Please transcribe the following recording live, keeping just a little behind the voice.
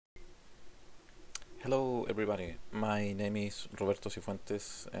Hello everybody, my name is Roberto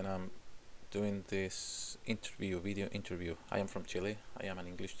Cifuentes and I'm doing this video interview. I am from Chile. I am an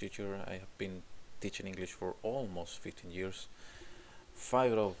English teacher. I have been teaching English for almost 15 years.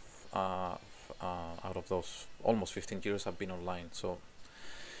 Five out of those almost 15 years have been online. So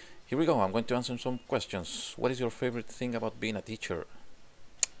here we go. I'm going to answer some questions. What is your favorite thing about being a teacher?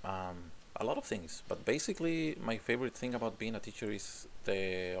 A lot of things, but basically my favorite thing about being a teacher is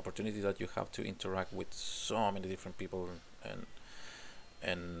the opportunity that you have to interact with so many different people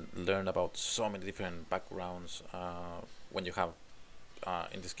and learn about so many different backgrounds. When you have,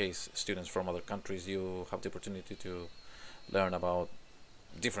 in this case, students from other countries, you have the opportunity to learn about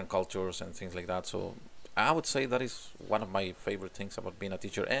different cultures and things like that. So I would say that is one of my favorite things about being a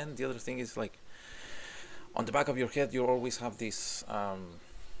teacher. And the other thing is, like, on the back of your head you always have this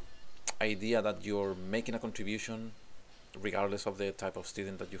idea that you're making a contribution regardless of the type of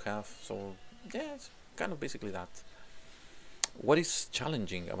student that you have. So yeah, it's kind of basically that. What is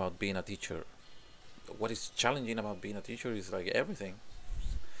challenging about being a teacher? What is challenging about being a teacher is like everything,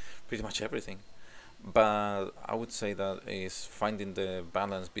 pretty much everything. But I would say that is finding the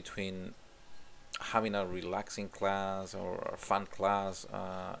balance between having a relaxing class or a fun class,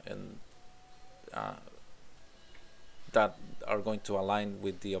 and uh, that are going to align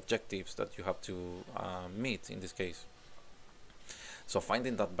with the objectives that you have to meet in this case. So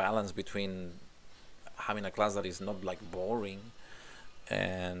finding that balance between having a class that is not like boring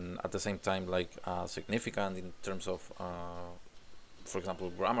and at the same time like significant in terms of, for example,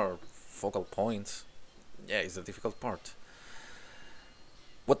 grammar, focal points, yeah, is the difficult part.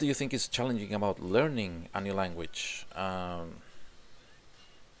 What do you think is challenging about learning a new language?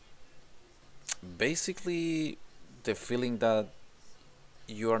 Basically, the feeling that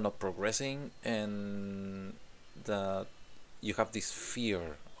you are not progressing and that you have this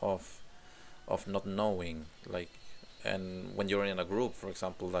fear of not knowing, like, and when you're in a group, for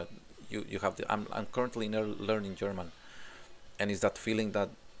example, that you have the I'm currently learning German, and it's that feeling that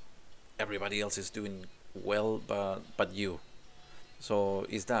everybody else is doing well but you. So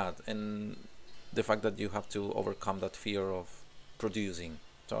is that, and the fact that you have to overcome that fear of producing.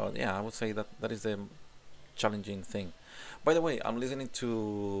 So yeah, I would say that that is the challenging thing. By the way, I'm listening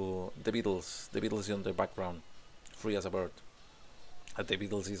to the Beatles. The Beatles is in the background, Free as a Bird. The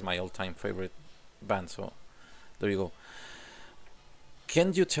Beatles is my all-time favorite band. So there you go.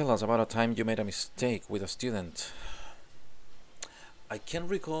 Can you tell us about a time you made a mistake with a student? I can't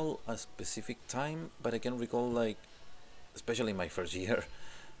recall a specific time, but I can recall, like, especially in my first year,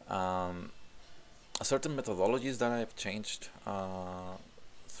 um, certain methodologies that I've changed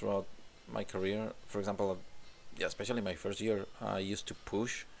throughout my career. For example, yeah, especially my first year, I used to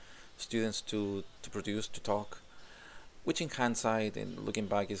push students to produce, to talk, which in hindsight and looking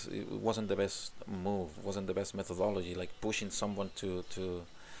back is it wasn't the best move, wasn't the best methodology. Like pushing someone to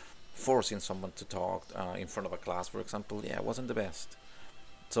forcing someone to talk in front of a class, for example, yeah, it wasn't the best.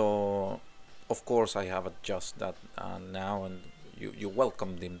 So of course I have adjusted that now, and you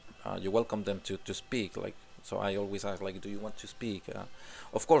welcome them, to speak. Like, so I always ask, like, do you want to speak?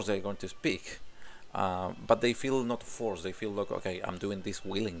 Of course they're going to speak, but they feel not forced. They feel like, okay, I'm doing this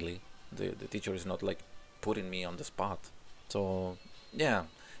willingly. The teacher is not like putting me on the spot. So yeah,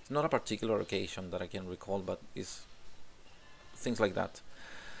 it's not a particular occasion that I can recall, but it's things like that.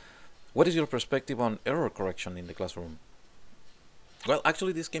 What is your perspective on error correction in the classroom? Well,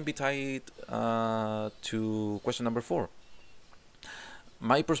 actually, this can be tied to question number 4.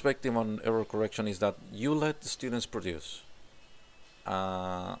 My perspective on error correction is that you let the students produce.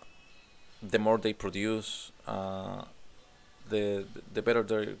 Uh, the more they produce, the better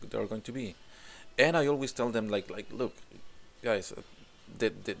they're going to be. And I always tell them, like look, guys,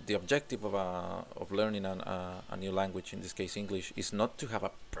 the objective of learning a new language, in this case English, is not to have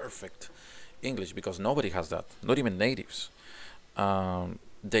a perfect English, because nobody has that, not even natives.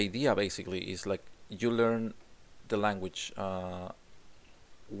 The idea basically is like you learn the language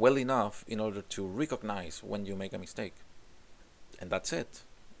well enough in order to recognize when you make a mistake, and that's it.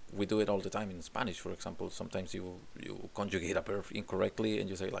 We do it all the time in Spanish, for example. Sometimes you conjugate a verb incorrectly and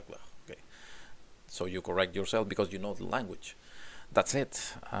you say, like, well, okay, so you correct yourself because you know the language. That's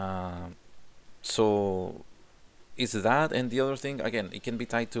it. So is that, and the other thing, again, it can be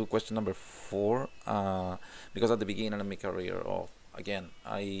tied to question number 4, because at the beginning of my career, again,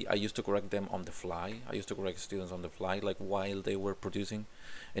 I used to correct them on the fly. I used to correct students on the fly, like while they were producing,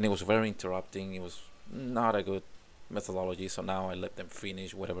 and it was very interrupting. It was not a good methodology. So now I let them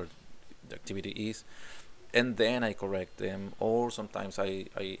finish whatever the activity is, and then I correct them, or sometimes I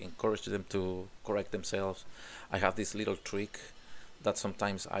encourage them to correct themselves. I have this little trick that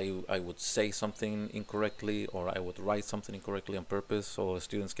sometimes I would say something incorrectly, or I would write something incorrectly on purpose, so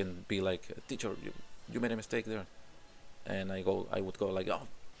students can be like, teacher, you made a mistake there. And I would go like, oh,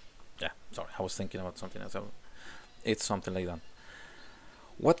 yeah, sorry, I was thinking about something else. It's something like that.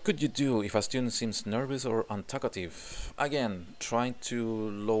 What could you do if a student seems nervous or untalkative? Again, trying to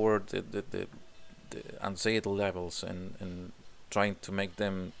lower the anxiety levels, and trying to make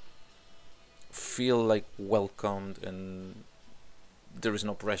them feel like welcomed, and there is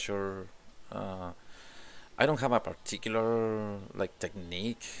no pressure. Uh, I don't have a particular like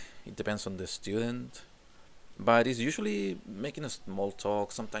technique. It depends on the student, but it's usually making a small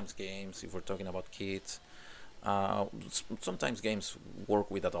talk. Sometimes games if we're talking about kids. Sometimes games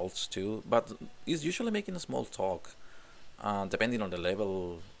work with adults too, but it's usually making a small talk, depending on the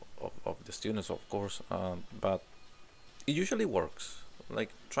level of the students, of course. But it usually works.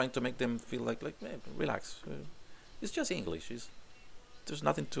 Like trying to make them feel like relax. It's just English. There's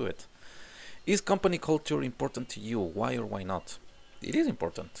nothing to it. Is company culture important to you? Why or why not? It is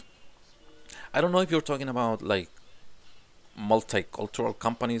important. I don't know if you're talking about like multicultural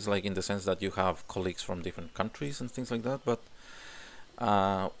companies, like in the sense that you have colleagues from different countries and things like that. But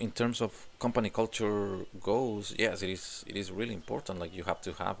in terms of company culture goes, yes, it is really important. Like you have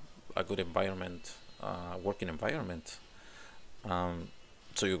to have a good environment, working environment, um,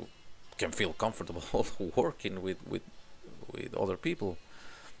 so you can feel comfortable working with other people.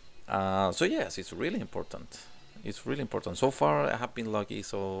 So yes, it's really important. It's really important. So far, I have been lucky.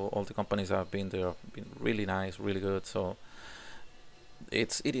 So all the companies I've been there have been really nice, really good. So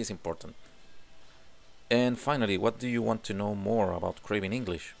it is important. And finally, what do you want to know more about Craving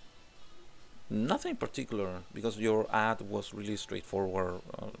English? Nothing in particular, because your ad was really straightforward.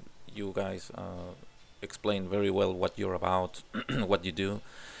 You guys explained very well what you're about, what you do.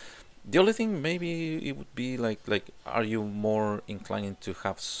 The only thing maybe it would be like are you more inclined to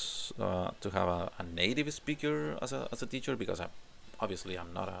have a native speaker as a teacher? Because obviously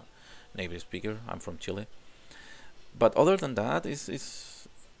I'm not a native speaker. I'm from Chile. But other than that, is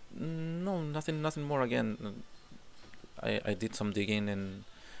no, nothing more. Again, I did some digging, and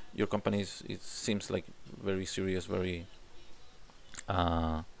your company it seems like very serious,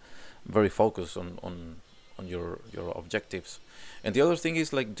 uh, very focused on your objectives. And the other thing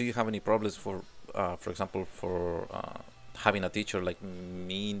is like, do you have any problems for example, for having a teacher like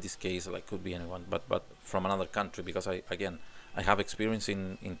me in this case, like could be anyone, but from another country, because I have experience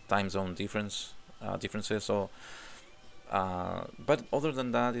in time zone differences. So, but other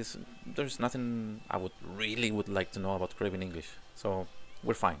than that, is there's nothing I would like to know about Craving English. So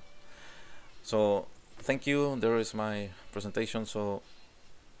we're fine. So thank you. There is my presentation. So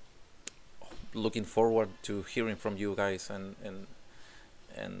looking forward to hearing from you guys, and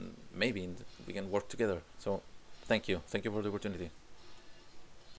maybe we can work together. So thank you for the opportunity.